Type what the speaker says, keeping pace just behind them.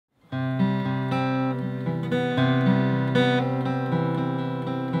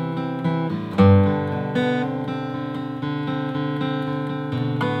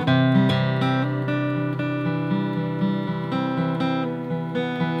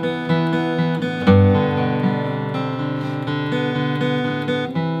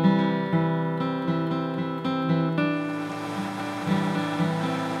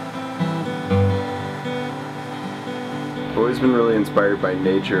inspired by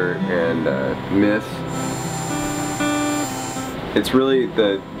nature and myth. It's really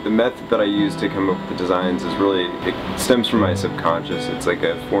the method that I use to come up with the designs is really, it stems from my subconscious. It's like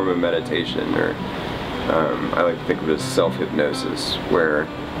a form of meditation, or I like to think of it as self-hypnosis, where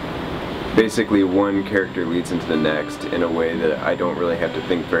basically one character leads into the next in a way that I don't really have to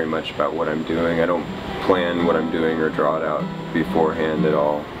think very much about what I'm doing. I don't plan what I'm doing or draw it out beforehand at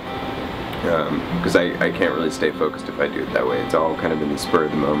all, because I can't really stay focused if I do it that way. It's all kind of in the spur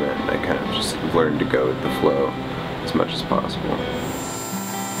of the moment, and I kind of just learn to go with the flow as much as possible.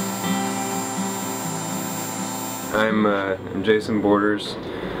 I'm Jason Borders.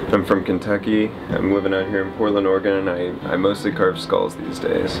 I'm from Kentucky. I'm living out here in Portland, Oregon, and I mostly carve skulls these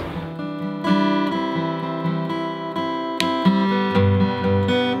days.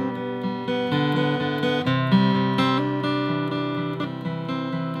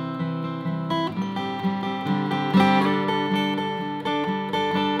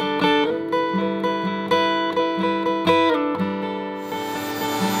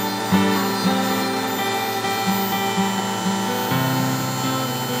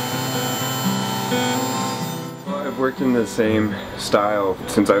 I've worked in the same style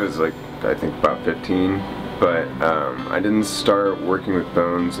since I was like, I think about 15, but I didn't start working with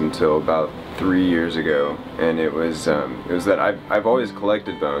bones until about 3 years ago, and it was that I've always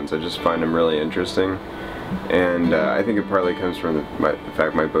collected bones. I just find them really interesting, and I think it partly comes from the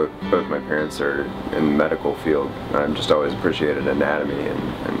fact both my parents are in the medical field. I've just always appreciated anatomy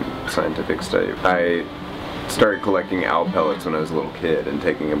and scientific study. I started collecting owl pellets when I was a little kid and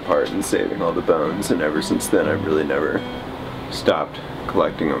taking them apart and saving all the bones, and ever since then I've really never stopped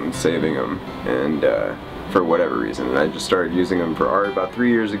collecting them and saving them, and for whatever reason. And I just started using them for art about 3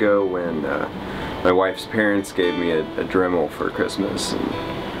 years ago when my wife's parents gave me a Dremel for Christmas, and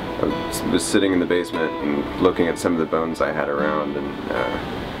I was sitting in the basement and looking at some of the bones I had around,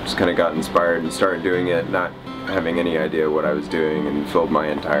 and just kind of got inspired and started doing it, not having any idea what I was doing, and filled my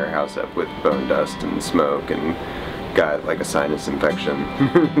entire house up with bone dust and smoke, and got like a sinus infection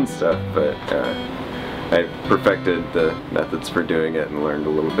and stuff. But I perfected the methods for doing it and learned a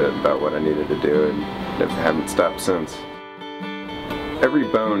little bit about what I needed to do, and haven't stopped since. Every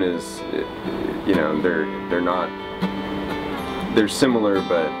bone is, you know, they're similar,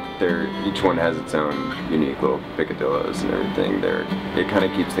 but each one has its own unique little picadillos and everything. It kind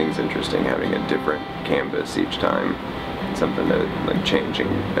of keeps things interesting having a different canvas each time, something to like change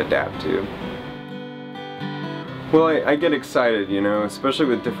and adapt to. Well, I get excited, you know, especially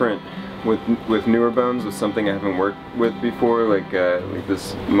with with newer bones, with something I haven't worked with before, like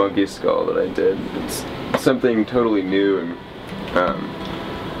this monkey skull that I did. It's something totally new, and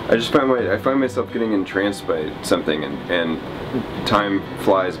I find myself getting entranced by something, and time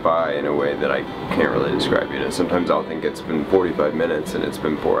flies by in a way that I can't really describe. You know, sometimes I'll think it's been 45 minutes and it's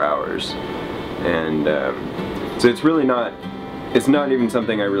been 4 hours, and so it's really not. It's not even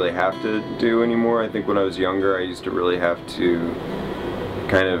something I really have to do anymore. I think when I was younger, I used to really have to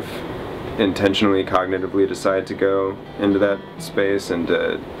kind of intentionally, cognitively decide to go into that space and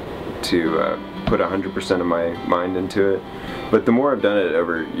to put 100% of my mind into it. But the more I've done it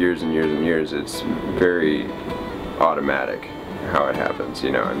over years and years and years, it's very automatic how it happens.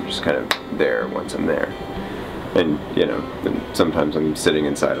 You know, I'm just kind of there once I'm there. And, you know, and sometimes I'm sitting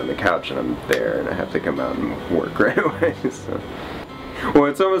inside on the couch and I'm there and I have to come out and work right away. So. Well,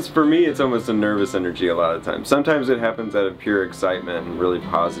 it's almost, for me, it's almost a nervous energy a lot of times. Sometimes it happens out of pure excitement and really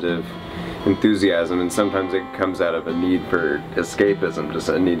positive enthusiasm, and sometimes it comes out of a need for escapism, just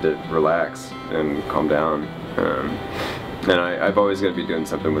a need to relax and calm down. And I've always got to be doing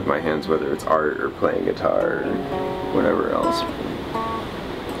something with my hands, whether it's art or playing guitar or whatever else.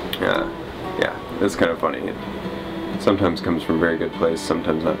 Yeah, it's kind of funny. It sometimes comes from a very good place,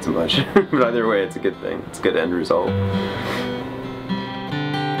 sometimes not so much. But either way, it's a good thing. It's a good end result.